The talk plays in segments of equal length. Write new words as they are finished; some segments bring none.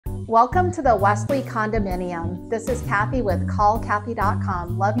Welcome to the Westlee Condominium. This is Kathy with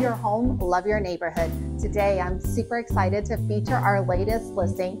callkathy.com. Love your home, love your neighborhood. Today, I'm super excited to feature our latest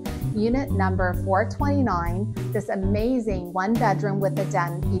listing, unit number 429. This amazing one bedroom with a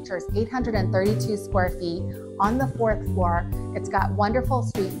den features 832 square feet on the 4th floor. It's got wonderful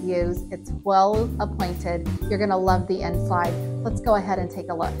street views. It's well appointed. You're gonna love the inside. Let's go ahead and take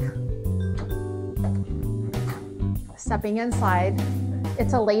a look. Stepping inside,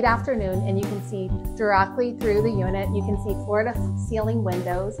 it's a late afternoon and you can see directly through the unit. You can see floor to ceiling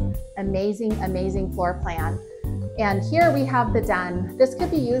windows, amazing floor plan. And here we have the den. This could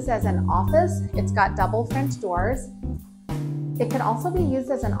be used as an office. It's got double French doors. It could also be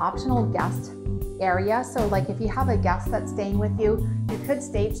used as an optional guest area. So like if you have a guest that's staying with you, you could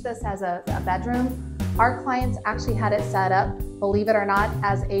stage this as a bedroom. Our clients actually had it set up, believe it or not,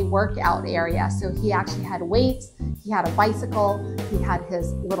 as a workout area. So he actually had weights, he had a bicycle, he had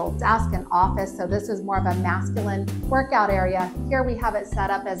his little desk and office. So this is more of a masculine workout area. Here we have it set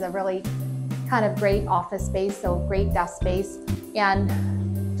up as a really kind of great office space, so great desk space.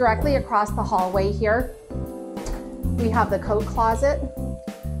 And directly across the hallway here, we have the coat closet,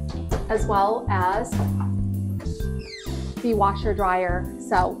 as well as the washer dryer.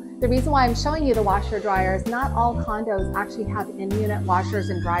 So the reason why I'm showing you the washer dryer is not all condos actually have in-unit washers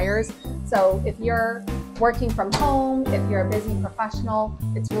and dryers. So if you're working from home, if you're a busy professional,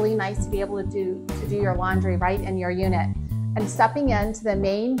 it's really nice to be able to do your laundry right in your unit. And stepping into the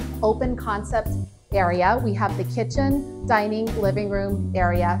main open concept area, we have the kitchen, dining, living room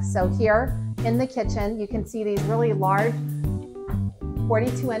area. So here in the kitchen, you can see these really large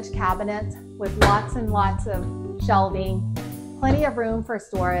 42-inch cabinets with lots and lots of shelving, plenty of room for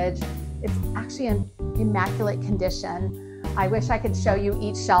storage. It's actually in immaculate condition. I wish I could show you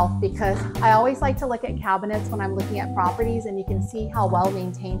each shelf because I always like to look at cabinets when I'm looking at properties, and you can see how well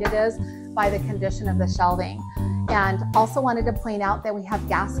maintained it is by the condition of the shelving. And also wanted to point out that we have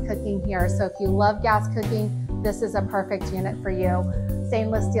gas cooking here. So if you love gas cooking, this is a perfect unit for you.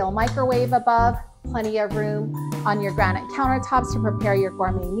 Stainless steel microwave above, plenty of room on your granite countertops to prepare your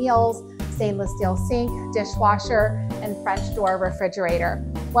gourmet meals, stainless steel sink, dishwasher, and French door refrigerator.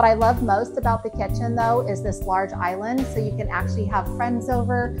 What I love most about the kitchen though is this large island, so you can actually have friends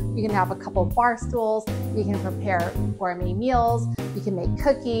over, you can have a couple bar stools, you can prepare gourmet meals, you can make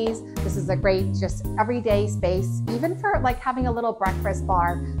cookies. This is a great just everyday space, even for like having a little breakfast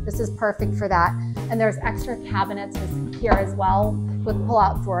bar. This is perfect for that. And there's extra cabinets here as well with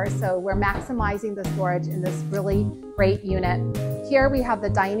pull-out drawers, so we're maximizing the storage in this really great unit. Here we have the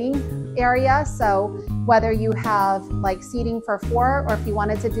dining area, so whether you have like seating for 4 or if you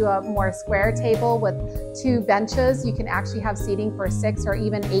wanted to do a more square table with 2 benches, you can actually have seating for 6 or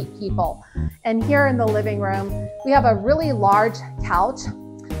even 8 people. And here in the living room, we have a really large couch,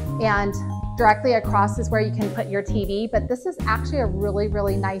 and directly across is where you can put your TV, but this is actually a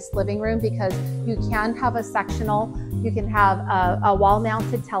really nice living room because you can have a sectional, you can have a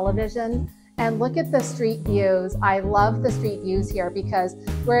wall-mounted television. And look at the street views. I love the street views here because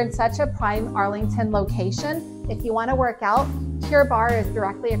we're in such a prime Arlington location. If you want to work out, Pure Bar is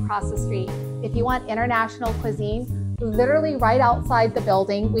directly across the street. If you want international cuisine, literally right outside the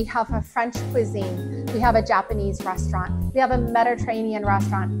building, we have a French cuisine. We have a Japanese restaurant. We have a Mediterranean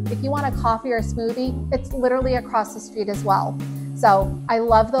restaurant. If you want a coffee or a smoothie, it's literally across the street as well. So I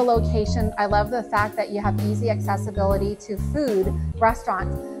love the location. I love the fact that you have easy accessibility to food,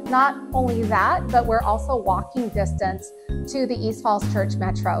 restaurants. Not only that, but we're also walking distance to the East Falls Church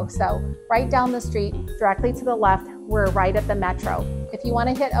Metro. So right down the street, directly to the left, we're right at the Metro. If you want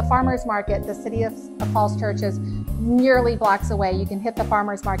to hit a farmer's market, the City of Falls Church is nearly blocks away. You can hit the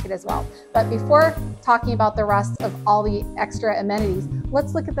farmer's market as well. But before talking about the rest of all the extra amenities,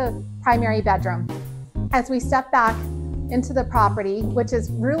 let's look at the primary bedroom. As we step back into the property, which is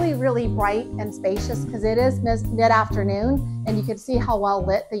really bright and spacious because it is mid-afternoon, and you can see how well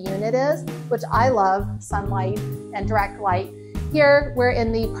lit the unit is, which I love, sunlight and direct light. Here we're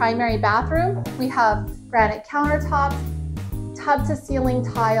in the primary bathroom. We have granite countertops, tub to ceiling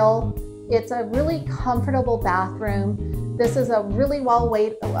tile. It's a really comfortable bathroom. This is a really well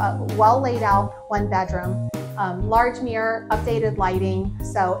laid out one bedroom. Large mirror, updated lighting.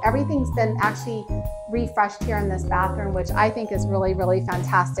 So everything's been actually refreshed here in this bathroom, which I think is really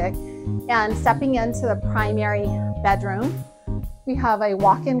fantastic. And stepping into the primary bedroom, we have a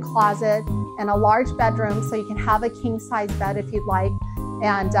walk-in closet and a large bedroom, so you can have a king-size bed if you'd like,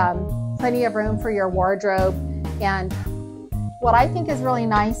 and plenty of room for your wardrobe. And what I think is really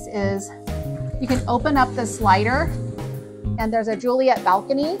nice is you can open up the slider, and there's a Juliet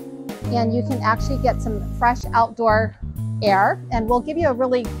balcony, and you can actually get some fresh outdoor air, and we'll give you a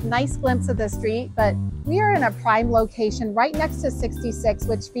really nice glimpse of the street, but we are in a prime location right next to 66,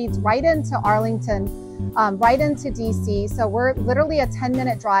 which feeds right into Arlington, right into DC. So we're literally a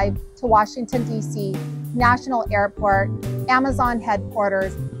 10-minute drive to Washington, DC, National Airport, Amazon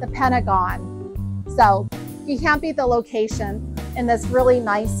headquarters, the Pentagon. So you can't beat the location in this really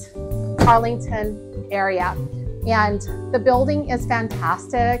nice Arlington area. And the building is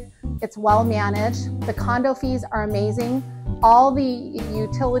fantastic. It's well managed. The condo fees are amazing. All the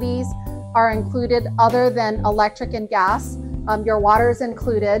utilities are included other than electric and gas. Your water is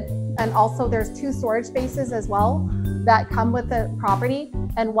included. And also there's 2 storage spaces as well that come with the property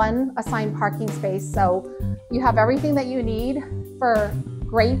and 1 assigned parking space. So you have everything that you need for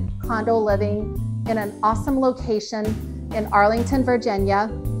great condo living in an awesome location in Arlington, Virginia,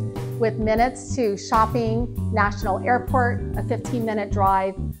 with minutes to shopping, National Airport, a 15-minute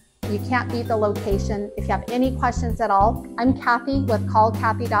drive. You can't beat the location. If you have any questions at all, I'm Kathy with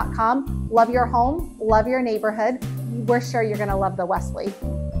callkathy.com. Love your home, love your neighborhood. We're sure you're gonna love the Westlee.